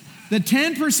 the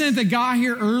 10% that got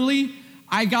here early,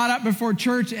 I got up before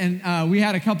church and we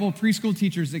had a couple of preschool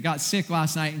teachers that got sick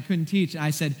last night and couldn't teach. And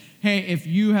I said, hey, if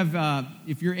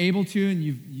you're able to and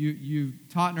you've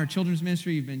taught in our children's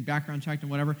ministry, you've been background checked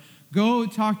and whatever, go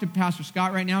talk to Pastor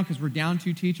Scott right now because we're down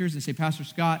 2 teachers and say, Pastor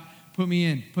Scott, put me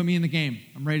in the game.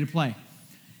 I'm ready to play.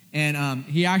 And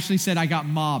he actually said I got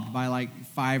mobbed by like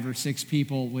 5 or 6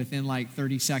 people within like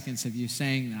 30 seconds of you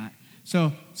saying that.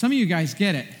 So some of you guys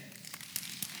get it.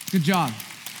 Good job.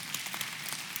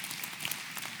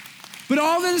 But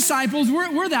all the disciples,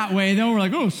 we're that way, though. We're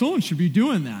like, oh, someone should be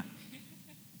doing that.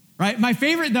 Right? My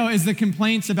favorite, though, is the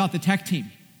complaints about the tech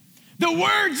team. The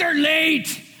words are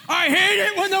late. I hate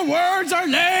it when the words are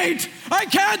late. I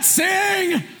can't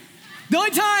sing. The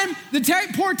only time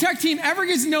the poor tech team ever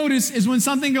gets noticed is when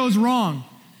something goes wrong.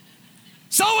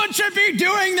 Someone should be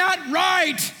doing that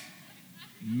right.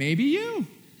 Maybe you.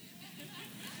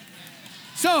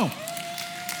 So,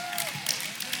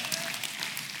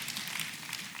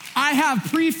 I have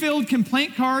pre-filled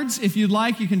complaint cards. If you'd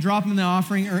like, you can drop them in the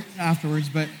offering or afterwards.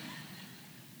 But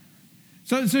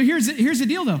so here's the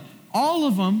deal, though. All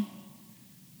of them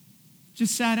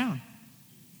just sat down.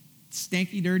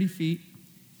 Stanky, dirty feet.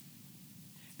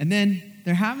 And then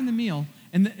they're having the meal.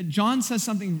 And John says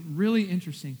something really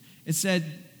interesting. It said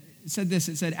this.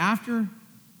 It said, after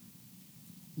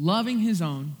loving his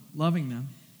own, loving them,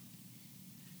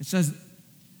 it says,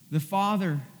 the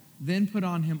Father then put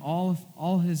on him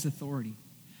all his authority.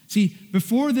 See,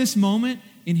 before this moment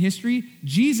in history,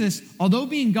 Jesus, although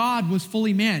being God, was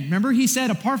fully man. Remember he said,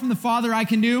 apart from the Father, I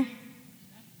can do?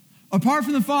 Apart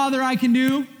from the Father, I can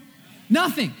do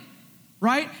nothing.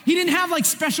 Right? He didn't have like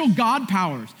special God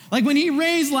powers. Like when he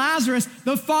raised Lazarus,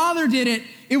 the Father did it.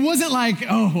 It wasn't like,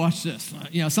 oh, watch this.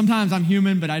 Sometimes I'm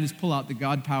human, but I just pull out the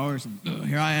God powers and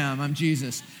here I am, I'm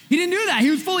Jesus. He didn't do that. He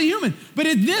was fully human. But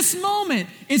at this moment,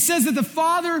 it says that the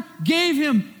Father gave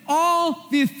him all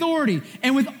the authority.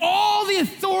 And with all the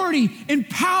authority and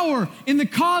power in the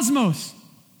cosmos,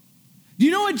 do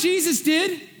you know what Jesus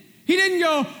did? He didn't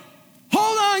go,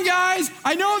 hold on, guys.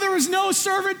 I know there was no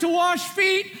servant to wash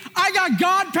feet. I got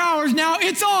God powers now.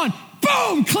 It's on.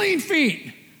 Boom, clean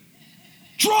feet.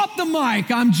 Drop the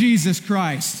mic. I'm Jesus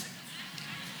Christ.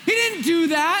 He didn't do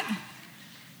that.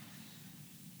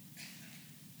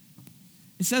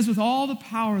 It says with all the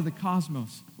power of the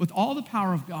cosmos, with all the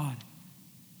power of God,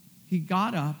 he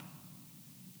got up,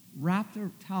 wrapped a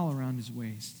towel around his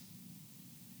waist,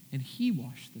 and he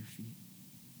washed their feet.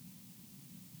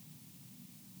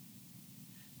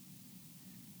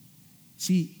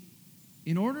 See,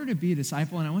 in order to be a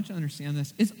disciple, and I want you to understand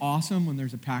this, it's awesome when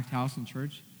there's a packed house in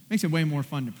church. It makes it way more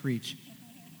fun to preach.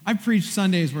 I've preached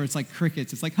Sundays where it's like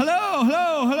crickets. It's like, hello,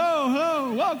 hello, hello,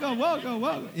 hello, welcome, welcome,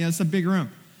 welcome. It's a big room.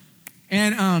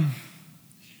 And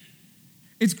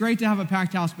it's great to have a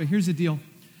packed house, but here's the deal.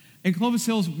 At Clovis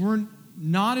Hills, we're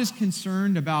not as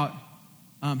concerned about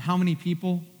how many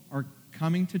people are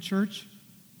coming to church.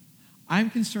 I'm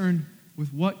concerned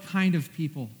with what kind of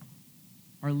people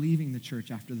are leaving the church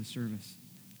after the service.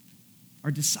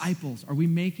 Our disciples, are we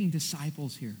making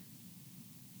disciples here?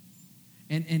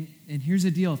 And here's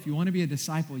the deal. If you want to be a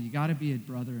disciple, you got to be a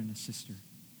brother and a sister.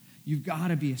 You've got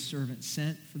to be a servant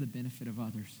sent for the benefit of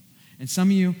others. And some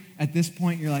of you, at this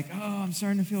point, you're like, oh, I'm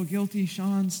starting to feel guilty.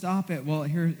 Sean, stop it. Well,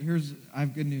 I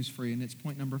have good news for you, and it's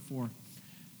point number 4.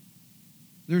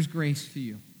 There's grace to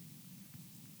you.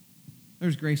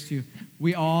 There's grace to you.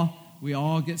 We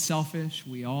all get selfish.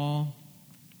 We all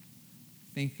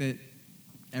think that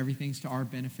everything's to our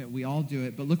benefit. We all do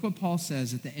it. But look what Paul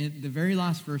says at the end, the very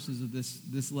last verses of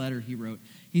this letter he wrote.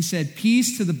 He said,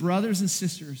 peace to the brothers and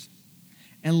sisters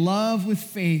and love with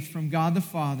faith from God the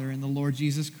Father and the Lord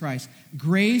Jesus Christ.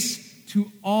 Grace to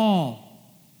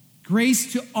all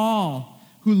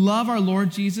who love our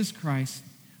Lord Jesus Christ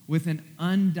with an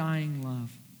undying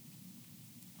love.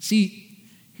 See,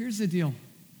 here's the deal,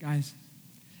 guys.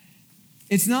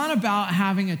 It's not about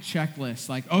having a checklist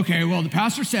like, okay, well, the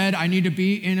pastor said I need to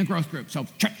be in a growth group. So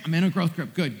check, I'm in a growth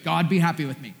group. Good. God be happy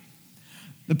with me.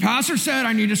 The pastor said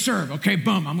I need to serve. Okay,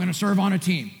 boom, I'm going to serve on a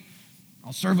team.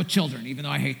 I'll serve with children, even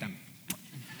though I hate them.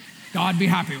 God be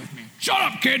happy with me. Shut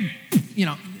up, kid. You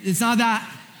know, it's not that.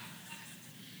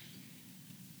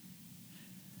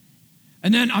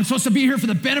 And then I'm supposed to be here for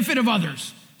the benefit of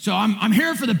others. So I'm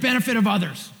here for the benefit of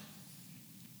others.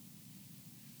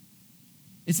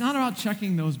 It's not about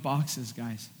checking those boxes,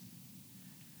 guys.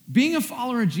 Being a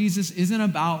follower of Jesus isn't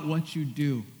about what you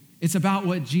do. It's about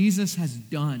what Jesus has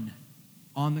done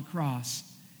on the cross,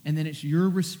 and then it's your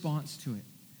response to it.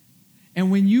 And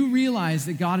when you realize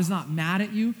that God is not mad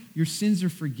at you, your sins are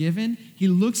forgiven, he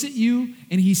looks at you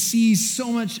and he sees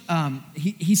so much,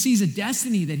 he sees a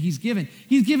destiny that he's given.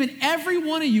 He's given every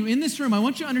one of you in this room. I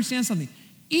want you to understand something.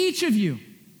 Each of you,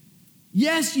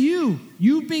 yes,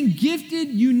 you've been gifted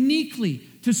uniquely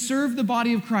to serve the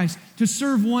body of Christ, to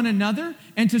serve one another,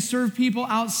 and to serve people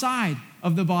outside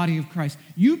of the body of Christ.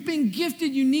 You've been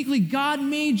gifted uniquely. God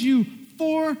made you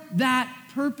for that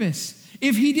purpose.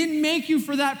 If he didn't make you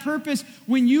for that purpose,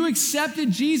 when you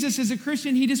accepted Jesus as a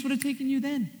Christian, he just would have taken you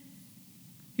then.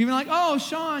 He'd be like, oh,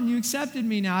 Sean, you accepted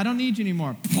me now. I don't need you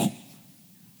anymore.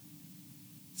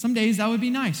 Some days that would be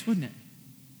nice, wouldn't it?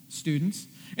 Students.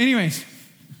 Anyways,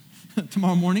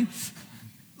 tomorrow morning,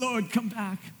 Lord, come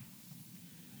back.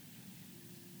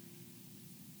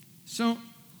 So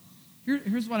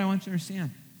here's what I want you to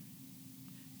understand.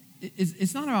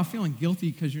 It's not about feeling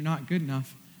guilty because you're not good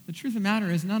enough. The truth of the matter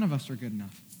is none of us are good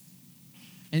enough.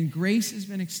 And grace has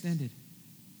been extended.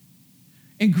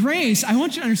 And grace, I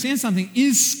want you to understand something,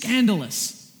 is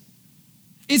scandalous.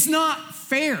 It's not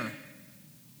fair.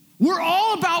 We're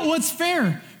all about what's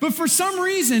fair. But for some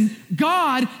reason,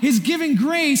 God is giving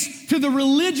grace to the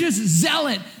religious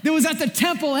zealot that was at the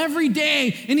temple every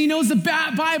day, and he knows the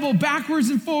Bible backwards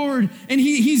and forward, and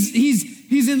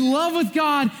he's in love with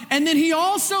God. And then he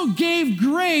also gave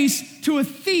grace to a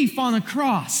thief on a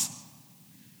cross.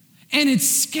 And it's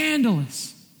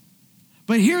scandalous.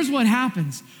 But here's what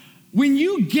happens. When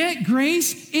you get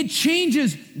grace, it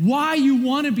changes why you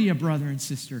want to be a brother and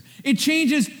sister. It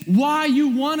changes why you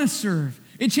want to serve.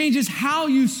 It changes how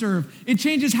you serve. It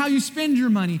changes how you spend your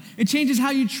money. It changes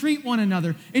how you treat one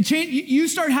another. You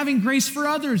start having grace for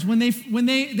others when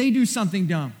they do something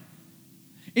dumb.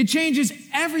 It changes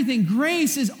everything.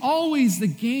 Grace is always the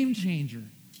game changer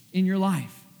in your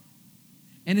life.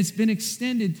 And it's been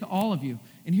extended to all of you.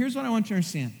 And here's what I want you to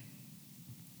understand.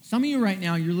 Some of you right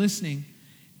now, you're listening,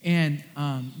 and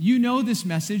you know this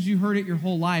message. You heard it your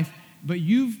whole life, but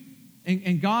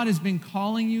and God has been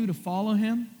calling you to follow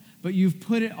him, but you've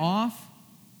put it off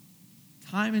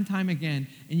time and time again,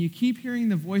 and you keep hearing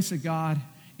the voice of God,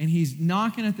 and he's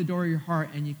knocking at the door of your heart,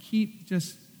 and you keep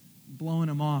just blowing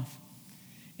him off.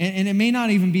 And it may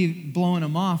not even be blowing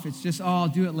him off. It's just, I'll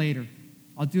do it later.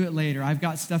 I'll do it later. I've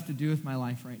got stuff to do with my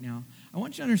life right now. I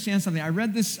want you to understand something. I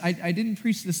read this, I didn't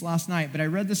preach this last night, but I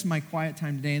read this in my quiet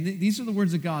time today, and these are the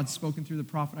words of God spoken through the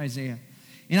prophet Isaiah.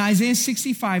 In Isaiah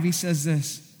 65, he says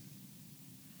this,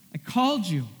 I called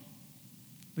you,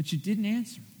 but you didn't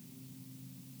answer.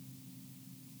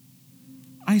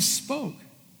 I spoke,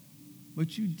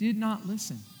 but you did not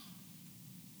listen.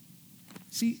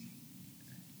 See,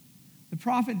 the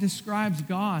prophet describes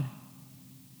God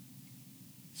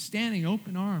standing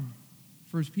open arm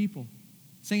for his people,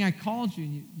 saying, I called you,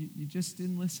 and you just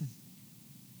didn't listen.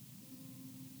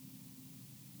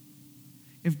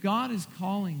 If God is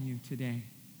calling you today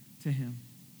to him,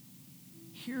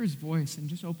 hear his voice and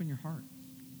just open your heart.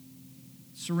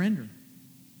 Surrender.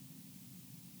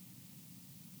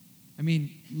 I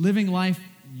mean, living life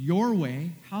your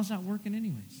way, how's that working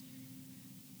anyways?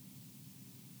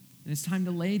 And it's time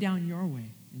to lay down your way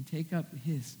and take up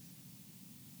his.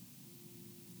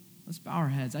 Let's bow our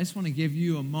heads. I just want to give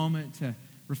you a moment to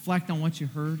reflect on what you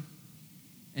heard.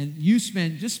 And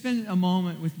just spend a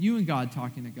moment with you and God,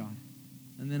 talking to God.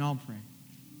 And then I'll pray.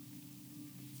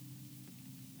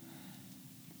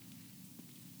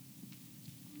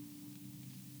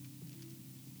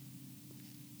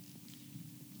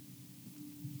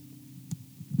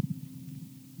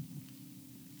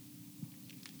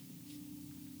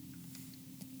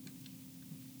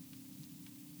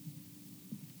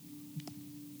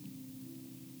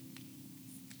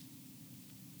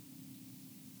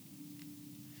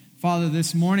 Father,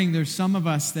 this morning there's some of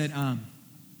us that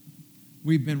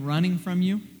we've been running from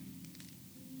you.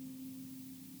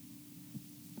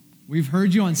 We've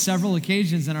heard you on several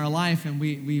occasions in our life, and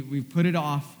we've put it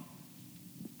off.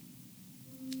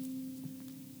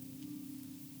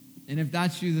 And if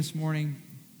that's you this morning,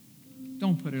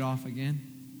 don't put it off again.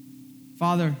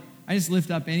 Father, I just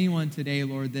lift up anyone today,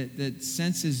 Lord, that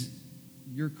senses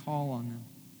your call on them,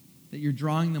 that you're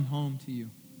drawing them home to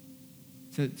you,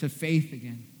 to faith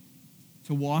again,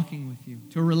 to walking with you,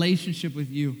 to a relationship with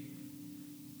you.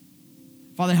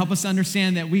 Father, help us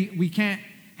understand that we can't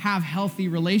have healthy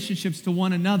relationships to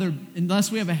one another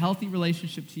unless we have a healthy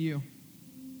relationship to you.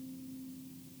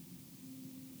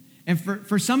 And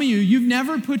for some of you, you've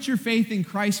never put your faith in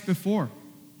Christ before.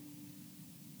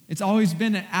 It's always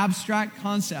been an abstract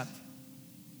concept.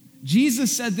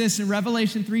 Jesus said this in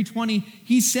Revelation 3:20.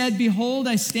 He said, behold,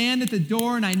 I stand at the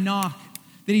door and I knock.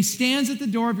 That he stands at the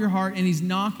door of your heart and he's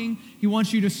knocking. He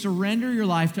wants you to surrender your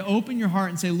life, to open your heart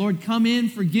and say, Lord, come in,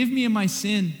 forgive me of my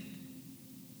sin.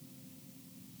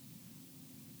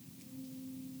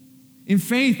 In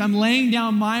faith, I'm laying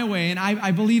down my way, and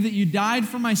I believe that you died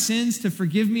for my sins to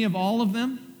forgive me of all of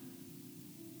them.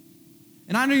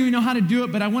 And I don't even know how to do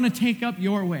it, but I want to take up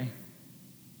your way.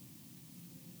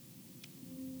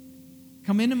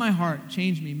 Come into my heart,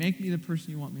 change me, make me the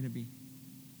person you want me to be.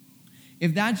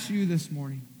 If that's you this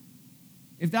morning,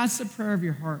 if that's the prayer of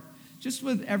your heart, just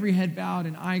with every head bowed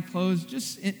and eye closed,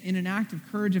 just in an act of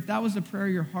courage, if that was the prayer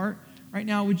of your heart, right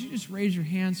now, would you just raise your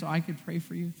hand so I could pray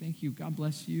for you? Thank you. God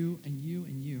bless you and you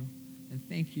and you. And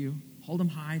thank you. Hold them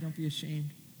high. Don't be ashamed.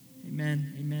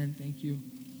 Amen. Amen. Thank you.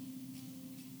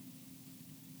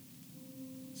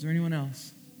 Is there anyone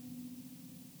else?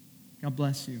 God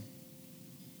bless you.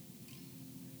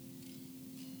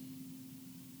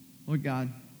 Lord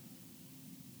God,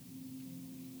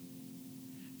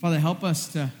 Father, help us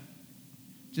to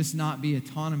just not be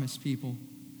autonomous people.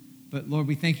 But Lord,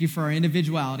 we thank you for our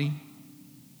individuality.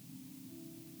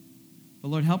 But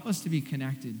Lord, help us to be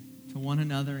connected to one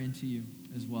another and to you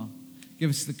as well. Give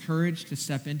us the courage to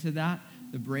step into that,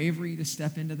 the bravery to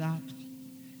step into that,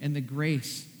 and the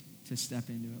grace to step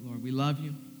into it, Lord. We love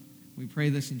you. We pray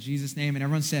this in Jesus' name. And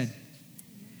everyone said,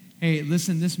 hey,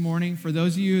 listen, this morning, for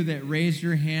those of you that raised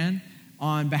your hand,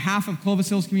 on behalf of Clovis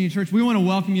Hills Community Church, we want to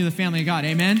welcome you to the family of God.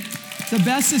 Amen? It's the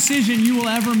best decision you will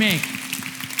ever make.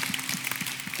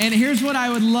 And here's what I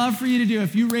would love for you to do.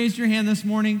 If you raised your hand this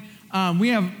morning, we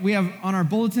have on our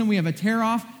bulletin, we have a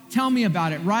tear-off. Tell me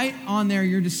about it. Write on there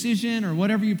your decision or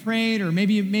whatever you prayed, or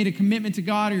maybe you made a commitment to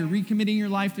God or you're recommitting your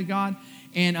life to God.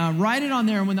 And write it on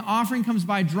there. And when the offering comes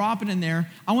by, drop it in there.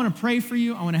 I want to pray for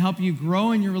you. I want to help you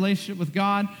grow in your relationship with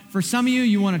God. For some of you,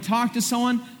 you want to talk to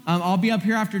someone. I'll be up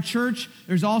here after church.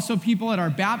 There's also people at our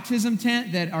baptism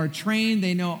tent that are trained.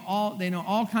 They know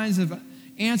all kinds of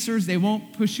answers. They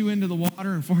won't push you into the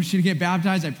water and force you to get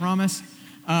baptized, I promise.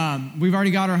 We've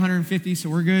already got our 150, so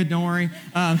we're good. Don't worry.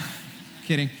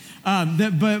 Kidding.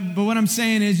 But what I'm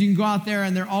saying is you can go out there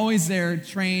and they're always there,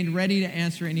 trained, ready to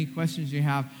answer any questions you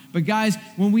have. But guys,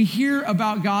 when we hear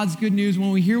about God's good news,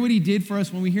 when we hear what he did for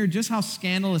us, when we hear just how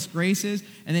scandalous grace is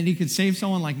and that he could save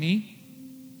someone like me,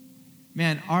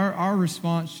 man, our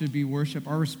response should be worship.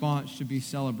 Our response should be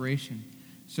celebration.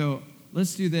 So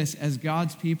let's do this as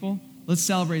God's people. Let's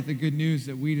celebrate the good news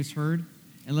that we just heard,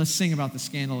 and let's sing about the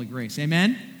scandal of grace.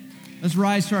 Amen? Let's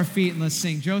rise to our feet and let's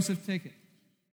sing. Joseph, take it.